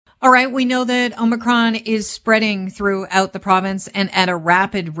All right, we know that Omicron is spreading throughout the province and at a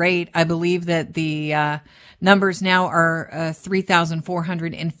rapid rate. I believe that the numbers now are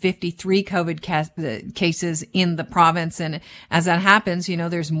 3,453 COVID cases in the province. And as that happens,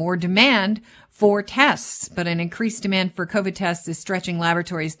 there's more demand for tests, but an increased demand for COVID tests is stretching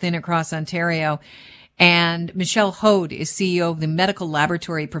laboratories thin across Ontario. And Michelle Hode is CEO of the Medical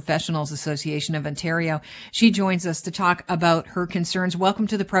Laboratory Professionals Association of Ontario. She joins us to talk about her concerns. Welcome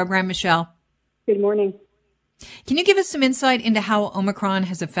to the program, Michelle. Good morning. Can you give us some insight into how Omicron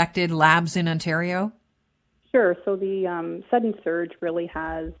has affected labs in Ontario? Sure. So the sudden surge really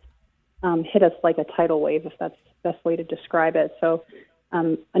has hit us like a tidal wave, if that's the best way to describe it. So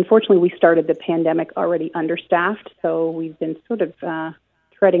unfortunately, we started the pandemic already understaffed, so we've been sort of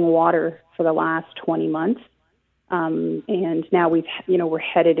treading water for the last 20 months. And now we're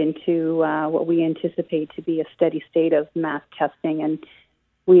headed into what we anticipate to be a steady state of mass testing. And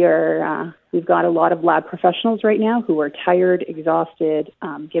we've got a lot of lab professionals right now who are tired, exhausted,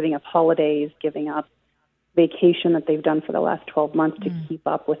 giving up holidays, giving up vacation that they've done for the last 12 months to keep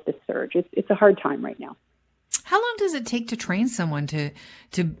up with the surge. It's a hard time right now. How long does it take to train someone to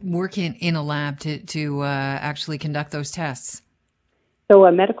work in a lab to actually conduct those tests? So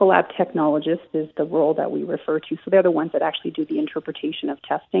a medical lab technologist is the role that we refer to. So they're the ones that actually do the interpretation of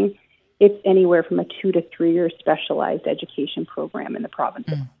testing. It's anywhere from a 2 to 3 year specialized education program in the province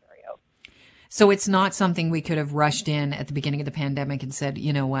of Ontario. So it's not something we could have rushed in at the beginning of the pandemic and said,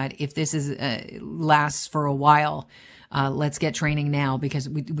 you know what, if this lasts for a while, let's get training now, because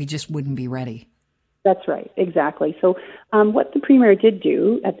we just wouldn't be ready. That's right, exactly. So what the Premier did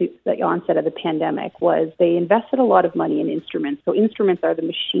do at the onset of the pandemic was they invested a lot of money in instruments. So instruments are the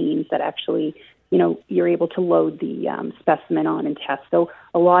machines that actually, you're able to load the specimen on and test. So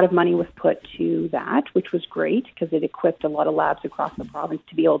a lot of money was put to that, which was great because it equipped a lot of labs across the province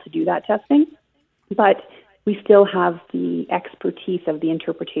to be able to do that testing. But we still have the expertise of the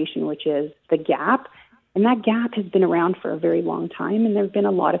interpretation, which is the gap. And that gap has been around for a very long time, and there have been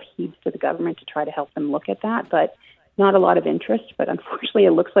a lot of heaves to the government to try to help them look at that, but not a lot of interest. But unfortunately,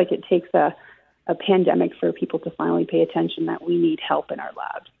 it looks like it takes a pandemic for people to finally pay attention that we need help in our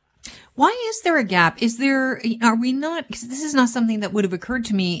labs. Why is there a gap? Are we not, because this is not something that would have occurred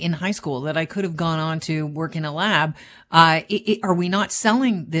to me in high school, that I could have gone on to work in a lab. Are we not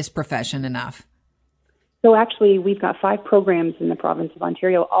selling this profession enough? So actually, we've got 5 programs in the province of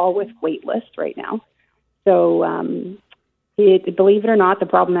Ontario, all with wait lists right now. So believe it or not, the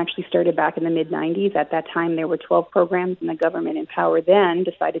problem actually started back in the mid-'90s. At that time, there were 12 programs, and the government in power then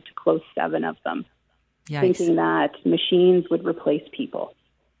decided to close 7 of them, thinking that machines would replace people.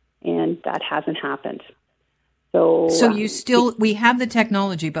 And that hasn't happened. So we have the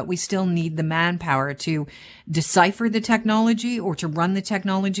technology, but we still need the manpower to decipher the technology or to run the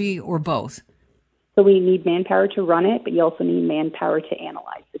technology, or both. So we need manpower to run it, but you also need manpower to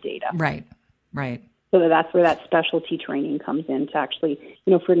analyze the data. Right. So that's where that specialty training comes in to actually,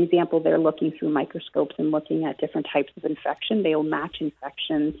 for an example, they're looking through microscopes and looking at different types of infection. They'll match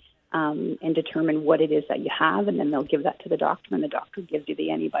infections and determine what it is that you have, and then they'll give that to the doctor, and the doctor gives you the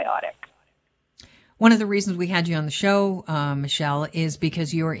antibiotic. One of the reasons we had you on the show, Michelle, is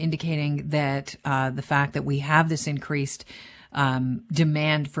because you're indicating that the fact that we have this increased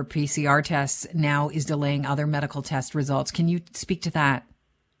demand for PCR tests now is delaying other medical test results. Can you speak to that?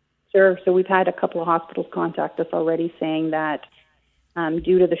 Sure. So we've had a couple of hospitals contact us already saying that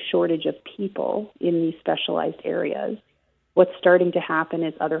due to the shortage of people in these specialized areas, what's starting to happen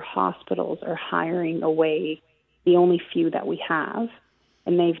is other hospitals are hiring away the only few that we have,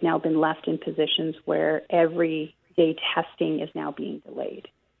 and they've now been left in positions where everyday testing is now being delayed.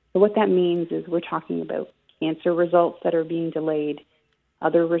 So what that means is we're talking about cancer results that are being delayed,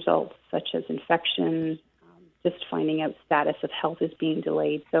 other results such as infection, just finding out status of health is being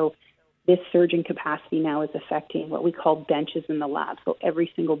delayed. So this surge in capacity now is affecting what we call benches in the lab. So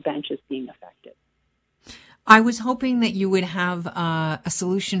every single bench is being affected. I was hoping that you would have a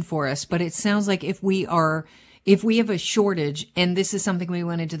solution for us, but it sounds like if we have a shortage, and this is something we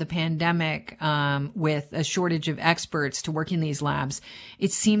went into the pandemic with a shortage of experts to work in these labs,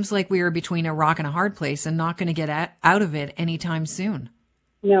 it seems like we are between a rock and a hard place and not going to get out of it anytime soon.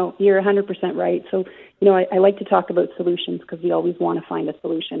 No, you're 100% right. So, I like to talk about solutions because we always want to find a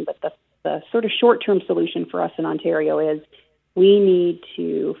solution. But the sort of short-term solution for us in Ontario is we need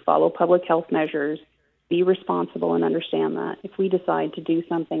to follow public health measures, be responsible, and understand that if we decide to do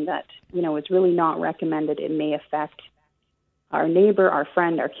something that, is really not recommended, it may affect our neighbor, our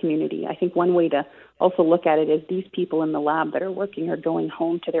friend, our community. I think one way to also look at it is these people in the lab that are working are going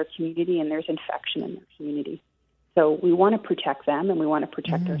home to their community, and there's infection in their community. So we want to protect them and we want to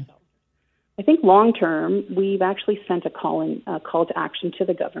protect ourselves. I think long term, we've actually sent a call to action to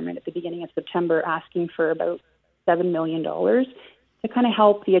the government at the beginning of September asking for about $7 million to kind of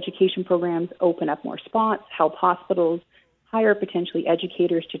help the education programs open up more spots, help hospitals hire potentially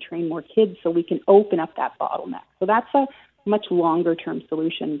educators to train more kids so we can open up that bottleneck. So that's a much longer term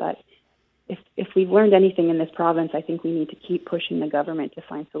solution. But if we've learned anything in this province, I think we need to keep pushing the government to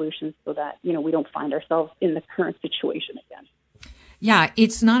find solutions so that, we don't find ourselves in the current situation again. Yeah,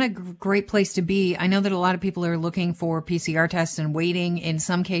 it's not a great place to be. I know that a lot of people are looking for PCR tests and waiting. In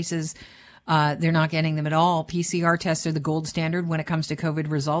some cases, they're not getting them at all. PCR tests are the gold standard when it comes to COVID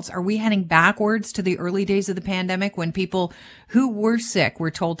results. Are we heading backwards to the early days of the pandemic when people who were sick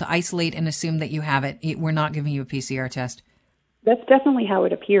were told to isolate and assume that you have it? We're not giving you a PCR test. That's definitely how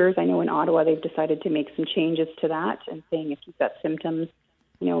it appears. I know in Ottawa they've decided to make some changes to that and saying if you've got symptoms,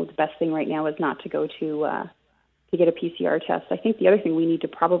 the best thing right now is not to go to get a PCR test. I think the other thing we need to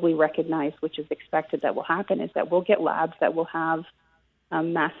probably recognize, which is expected that will happen, is that we'll get labs that will have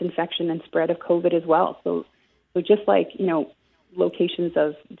mass infection and spread of COVID as well. So just like, locations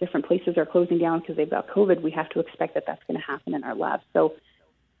of different places are closing down because they've got COVID, we have to expect that that's going to happen in our labs. So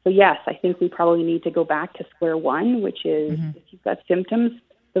yes, I think we probably need to go back to square one, which is if you've got symptoms,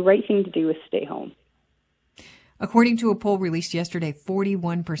 the right thing to do is stay home. According to a poll released yesterday,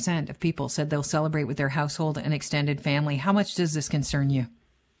 41% of people said they'll celebrate with their household and extended family. How much does this concern you?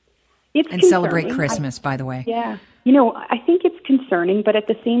 It's and concerning. Celebrate Christmas, by the way. Yeah. I think it's concerning, but at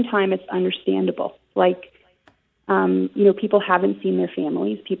the same time, it's understandable. People haven't seen their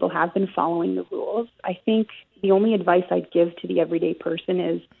families. People have been following the rules. I think the only advice I'd give to the everyday person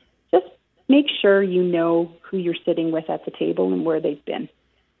is just make sure you know who you're sitting with at the table and where they've been.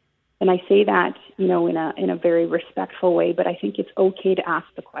 And I say that, in a very respectful way, but I think it's okay to ask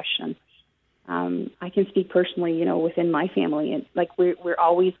the question. I can speak personally, within my family, and we're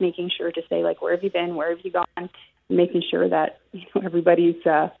always making sure to say, where have you been? Where have you gone? And making sure that everybody's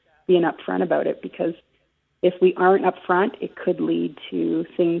being upfront about it, because if we aren't upfront, it could lead to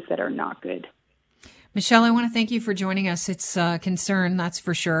things that are not good. Michelle, I want to thank you for joining us. It's a concern, that's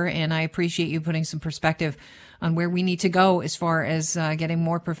for sure, and I appreciate you putting some perspective on where we need to go as far as getting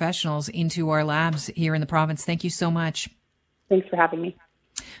more professionals into our labs here in the province. Thank you so much. Thanks for having me.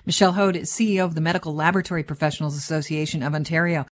 Michelle Hode is CEO of the Medical Laboratory Professionals Association of Ontario.